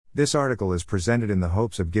This article is presented in the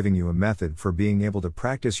hopes of giving you a method for being able to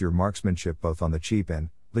practice your marksmanship both on the cheap and,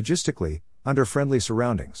 logistically, under friendly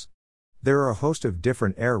surroundings. There are a host of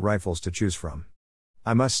different air rifles to choose from.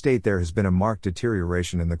 I must state there has been a marked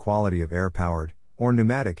deterioration in the quality of air-powered, or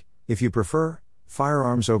pneumatic, if you prefer,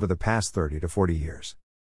 firearms over the past 30 to 40 years.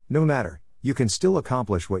 No matter, you can still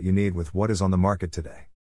accomplish what you need with what is on the market today.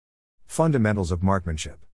 Fundamentals of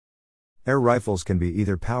marksmanship. Air rifles can be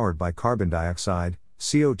either powered by carbon dioxide,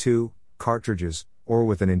 CO2, cartridges, or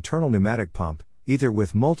with an internal pneumatic pump, either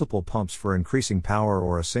with multiple pumps for increasing power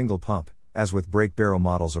or a single pump, as with break barrel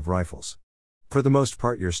models of rifles. For the most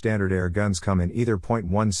part, your standard air guns come in either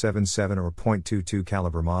 .177 or .22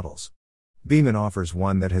 caliber models. Beeman offers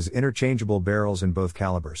one that has interchangeable barrels in both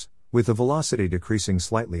calibers, with the velocity decreasing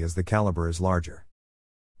slightly as the caliber is larger.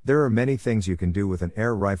 There are many things you can do with an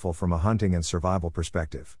air rifle from a hunting and survival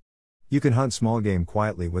perspective. You can hunt small game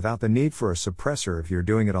quietly without the need for a suppressor if you're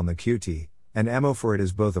doing it on the QT, and ammo for it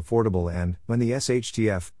is both affordable and, when the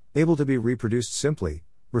SHTF, able to be reproduced simply.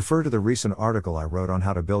 Refer to the recent article I wrote on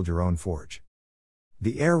how to build your own forge.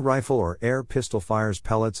 The air rifle or air pistol fires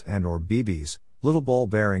pellets and/or BBs, little ball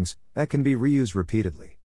bearings, that can be reused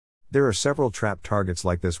repeatedly. There are several trap targets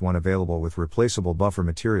like this one available with replaceable buffer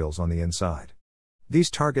materials on the inside.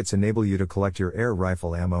 These targets enable you to collect your air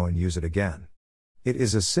rifle ammo and use it again. It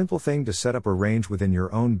is a simple thing to set up a range within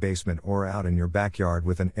your own basement or out in your backyard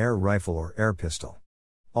with an air rifle or air pistol.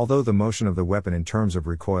 Although the motion of the weapon in terms of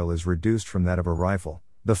recoil is reduced from that of a rifle,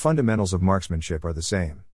 the fundamentals of marksmanship are the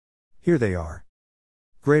same. Here they are.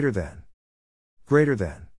 Greater than. Greater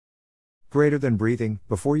than. Greater than breathing.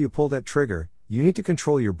 Before you pull that trigger, you need to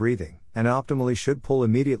control your breathing, and optimally should pull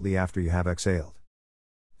immediately after you have exhaled.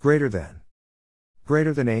 Greater than.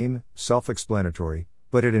 Greater than aim, self-explanatory,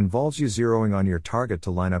 but it involves you zeroing on your target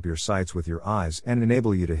to line up your sights with your eyes and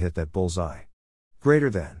enable you to hit that bullseye. Greater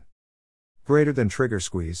than. Greater than trigger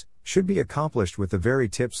squeeze, should be accomplished with the very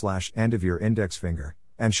tip/end of your index finger,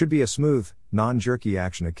 and should be a smooth, non-jerky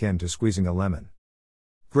action akin to squeezing a lemon.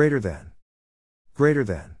 Greater than. Greater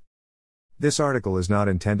than. This article is not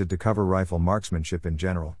intended to cover rifle marksmanship in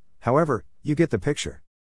general, however, you get the picture.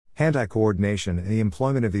 Hand-eye coordination and the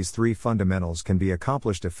employment of these three fundamentals can be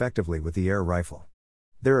accomplished effectively with the air rifle.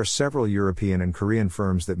 There are several European and Korean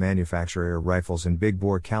firms that manufacture air rifles in big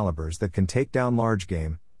bore calibers that can take down large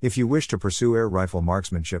game, if you wish to pursue air rifle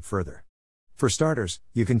marksmanship further. For starters,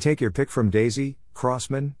 you can take your pick from Daisy,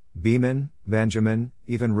 Crossman, Beeman, Benjamin,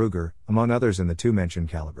 even Ruger, among others in the two mentioned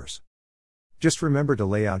calibers. Just remember to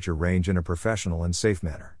lay out your range in a professional and safe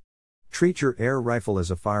manner. Treat your air rifle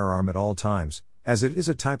as a firearm at all times, as it is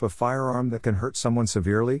a type of firearm that can hurt someone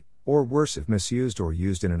severely, or worse if misused or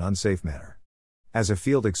used in an unsafe manner. As a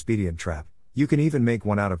field expedient trap, you can even make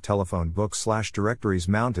one out of telephone books/directories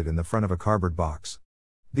mounted in the front of a cardboard box.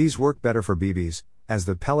 These work better for BBs, as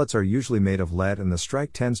the pellets are usually made of lead and the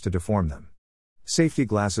strike tends to deform them. Safety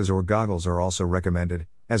glasses or goggles are also recommended,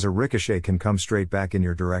 as a ricochet can come straight back in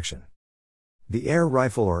your direction. The air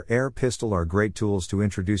rifle or air pistol are great tools to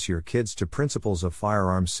introduce your kids to principles of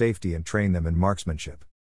firearm safety and train them in marksmanship.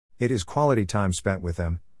 It is quality time spent with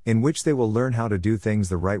them, in which they will learn how to do things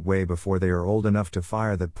the right way before they are old enough to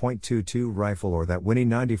fire that .22 rifle or that Winnie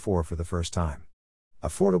 94 for the first time.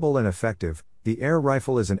 Affordable and effective, the air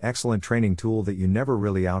rifle is an excellent training tool that you never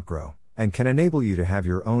really outgrow, and can enable you to have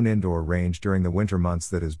your own indoor range during the winter months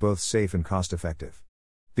that is both safe and cost-effective.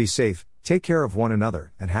 Be safe, take care of one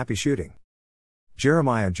another, and happy shooting.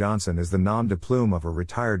 Jeremiah Johnson is the nom de plume of a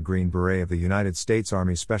retired Green Beret of the United States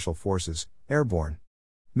Army Special Forces, Airborne.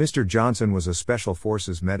 Mr. Johnson was a Special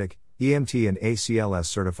Forces medic, EMT and ACLS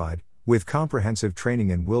certified, with comprehensive training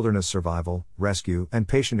in wilderness survival, rescue, and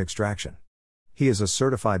patient extraction. He is a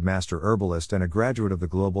certified master herbalist and a graduate of the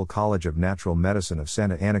Global College of Natural Medicine of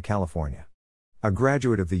Santa Ana, California. A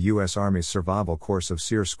graduate of the U.S. Army's survival course of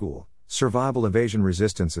SEER School, Survival Evasion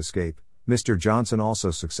Resistance Escape, Mr. Johnson also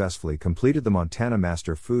successfully completed the Montana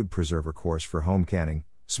Master Food Preserver course for home canning,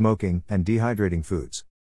 smoking, and dehydrating foods.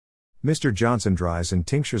 Mr. Johnson dries and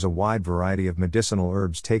tinctures a wide variety of medicinal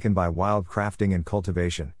herbs taken by wild crafting and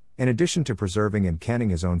cultivation, in addition to preserving and canning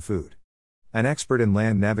his own food. An expert in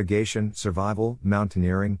land navigation, survival,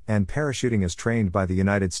 mountaineering, and parachuting as trained by the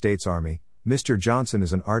United States Army, Mr. Johnson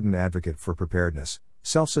is an ardent advocate for preparedness,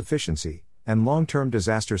 self-sufficiency, and long-term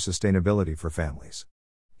disaster sustainability for families.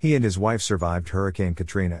 He and his wife survived Hurricane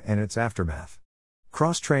Katrina and its aftermath.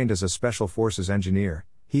 Cross-trained as a Special Forces engineer,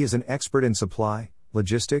 he is an expert in supply,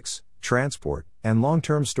 logistics, transport, and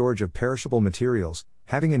long-term storage of perishable materials,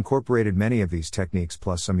 having incorporated many of these techniques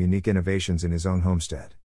plus some unique innovations in his own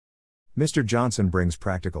homestead. Mr. Johnson brings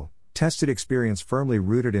practical, attested experience firmly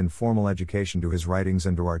rooted in formal education to his writings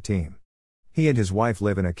and to our team. He and his wife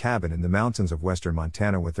live in a cabin in the mountains of western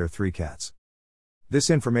Montana with their 3 cats. This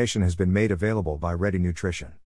information has been made available by Ready Nutrition.